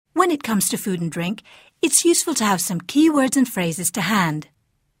when it comes to food and drink, it's useful to have some key words and phrases to hand.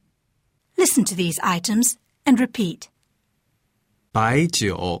 Listen to these items and repeat. 白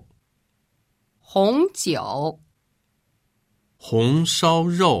酒、红酒、红烧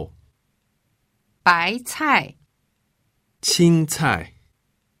肉、白菜、青菜、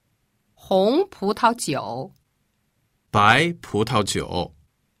红葡萄酒、白葡萄酒、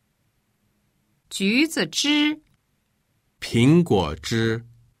橘子汁、苹果汁、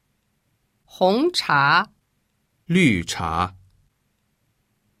红茶。绿茶。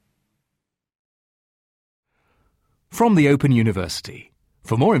From the Open University.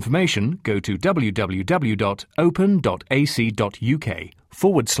 For more information, go to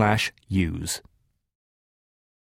www.open.ac.uk/use.